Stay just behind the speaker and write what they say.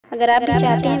अगर आप भी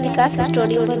चाहते हैं विकास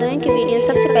स्टूडियो भदोही की वीडियो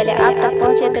सबसे पहले आप तक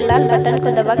पहुंचे तो लाल बटन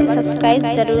को दबा के सब्सक्राइब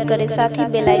जरूर करें, साथ ही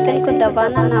बेल आइकन को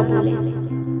दबाना ना भूलें।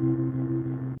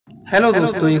 हेलो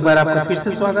दोस्तों, एक बार आपका फिर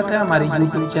से स्वागत है हमारे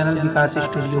YouTube चैनल विकास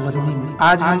स्टूडियो भदोही में।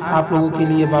 आज हम आप लोगों के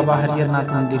लिए बाबा हरिहर नाथ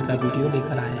मंदिर का वीडियो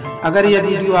लेकर आए हैं। अगर यह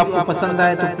वीडियो आपको पसंद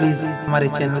आए तो प्लीज हमारे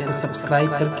चैनल को सब्सक्राइब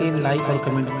करके लाइक और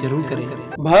कमेंट जरूर करें।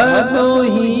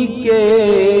 भदोही के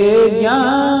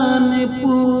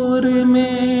ज्ञानपुर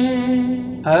में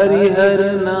हरिहर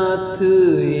नाथ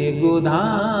एगो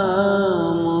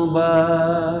धाम बा,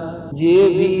 जे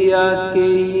भी आके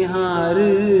यहाँ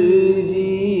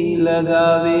जी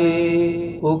लगावे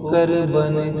ओकर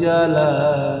बन जाला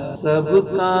सब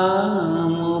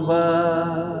काम बा।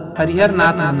 हरिहर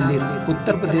नाथ मंदिर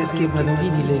उत्तर प्रदेश के भदोही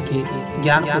जिले के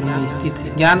ज्ञानपुर में स्थित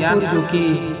है। ज्ञानपुर जो कि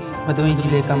भदोही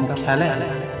जिले का मुख्यालय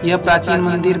है। यह प्राचीन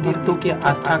मंदिर भक्तों के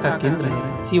आस्था का केंद्र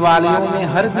है। शिवालयों में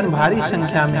हर दिन भारी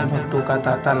संख्या में भक्तों का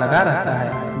तांता लगा रहता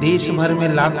है। देश भर में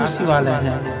लाखों शिवालय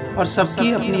हैं और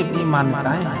सबकी अपनी अपनी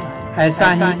मान्यताएं हैं। ऐसा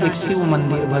ही एक शिव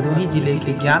मंदिर भदोही जिले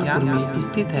के ज्ञानपुर में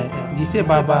स्थित है, जिसे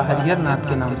बाबा हरिहर नाथ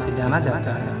के नाम से जाना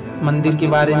जाता है। मंदिर के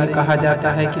बारे में कहा जाता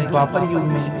है कि द्वापर युग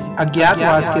में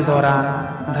अज्ञातवास के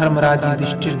दौरान धर्मराज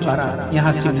युधिष्ठिर द्वारा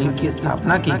यहाँ शिवलिंग की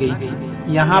स्थापना की गई थी।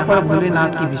 यहाँ पर भोलेनाथ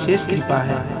की विशेष कृपा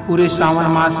है। पूरे श्रावण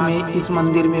मास में इस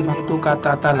मंदिर में भक्तों का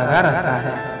तांता लगा रहता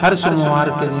है। हर सोमवार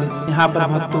के दिन यहाँ पर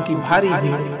भक्तों की भारी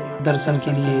भीड़ दर्शन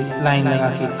के लिए लाइन लगा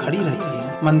के खड़ी रहती है।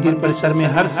 मंदिर परिसर में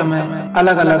हर समय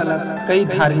अलग अलग कई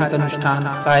धार्मिक अनुष्ठान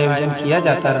का आयोजन किया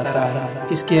जाता रहता है।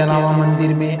 इसके अलावा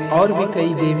मंदिर में और भी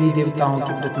कई देवी देवताओं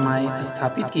की प्रतिमाएं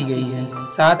स्थापित की गई हैं।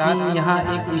 साथ ही यहाँ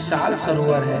एक विशाल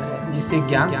सरोवर है, जिसे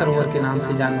ज्ञान सरोवर के नाम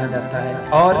से जाना जाता है।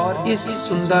 और इस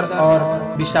सुंदर और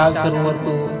विशाल सरोवर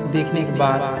को देखने के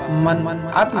बाद मन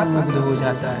आत्ममुग्ध हो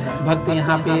जाता है। भक्त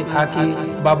यहाँ पे आके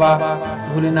बाबा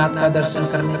भोलेनाथ का दर्शन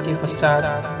करने के पश्चात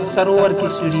सरोवर की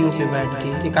सीढ़ियों पे बैठ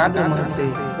के एकाग्र मन से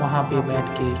वहाँ पे बैठ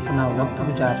के अपना वक्त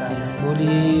गुजारते हैं।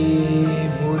 बोले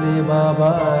भोले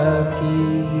बाबा की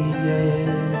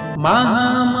जय।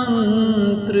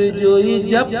 महामंत्र जो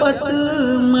जपत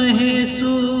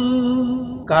महेशु,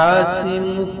 काशी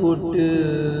मुकुट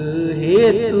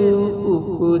हेतु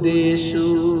उपदेशु,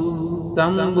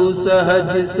 तंबु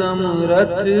सहज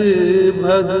समरथ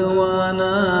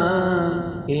भगवाना,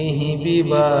 एहि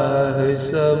विवाह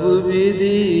सब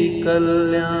विधि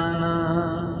कल्याणा।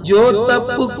 जो तप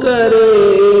करे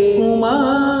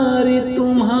कुमारी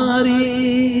तुम्हारी,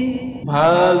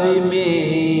 भावी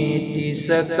मेटि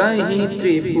सकहीं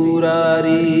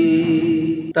त्रिपुरारी।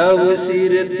 तव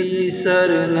सिर तीसर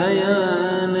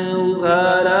नयन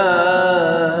उघारा,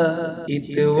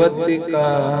 हितवत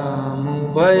काम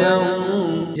भयं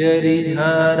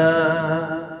जरिझारा।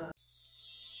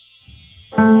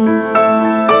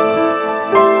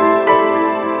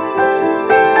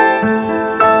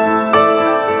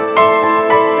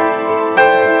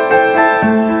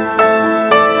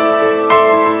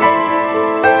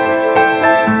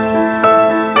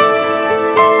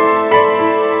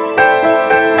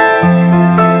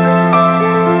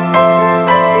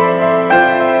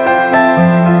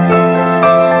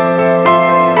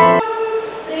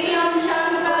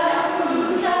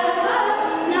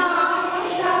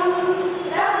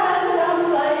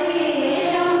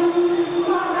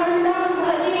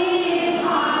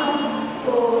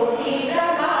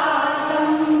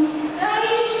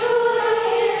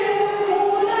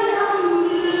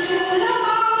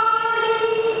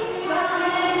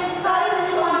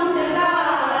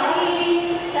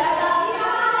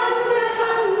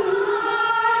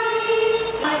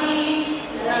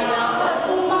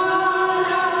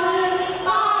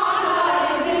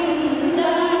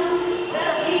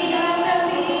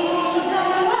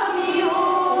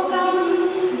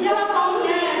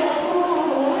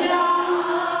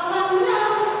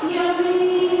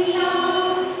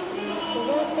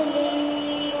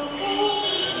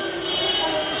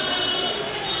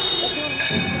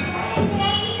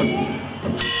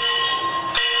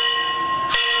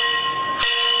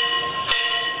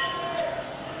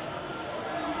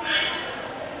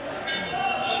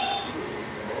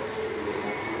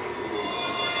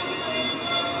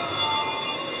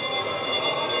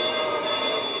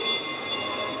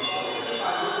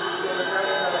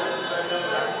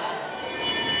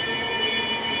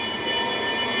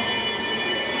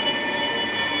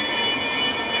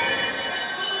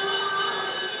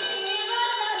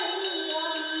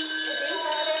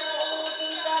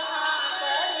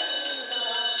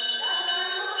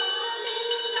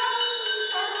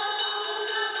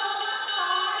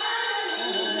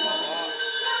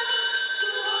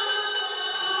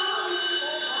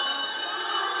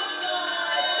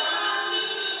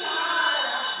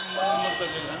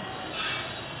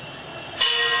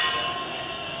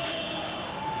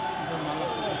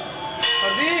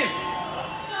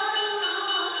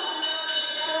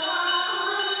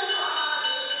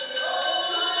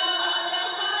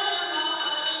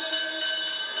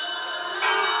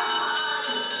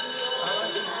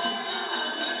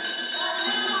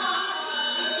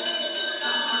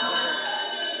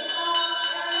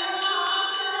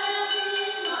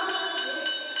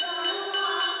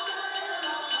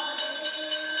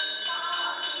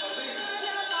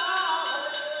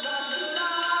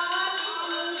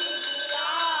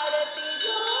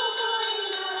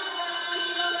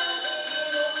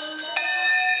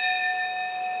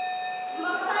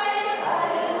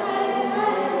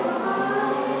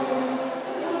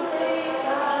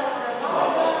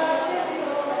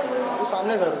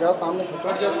 सामने से हट जाओ, सामने से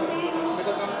हट जाओ।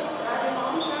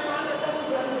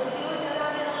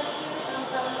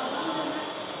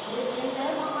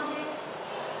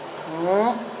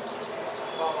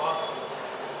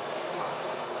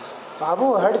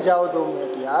 बाबू हट जाओ 2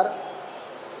 मिनट यार।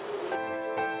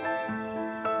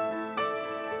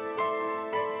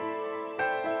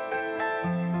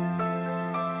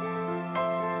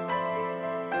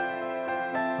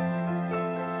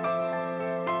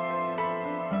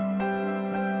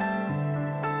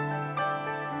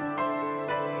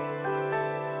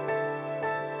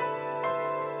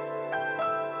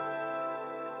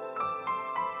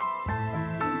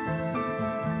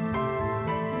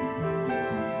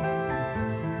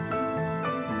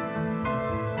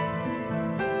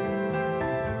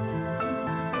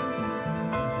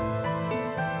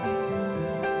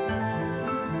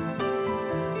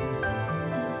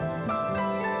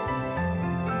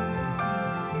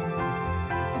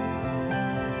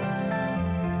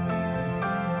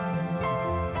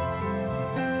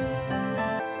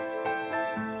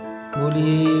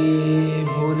 बोलिए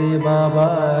भोले बाबा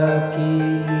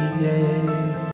की।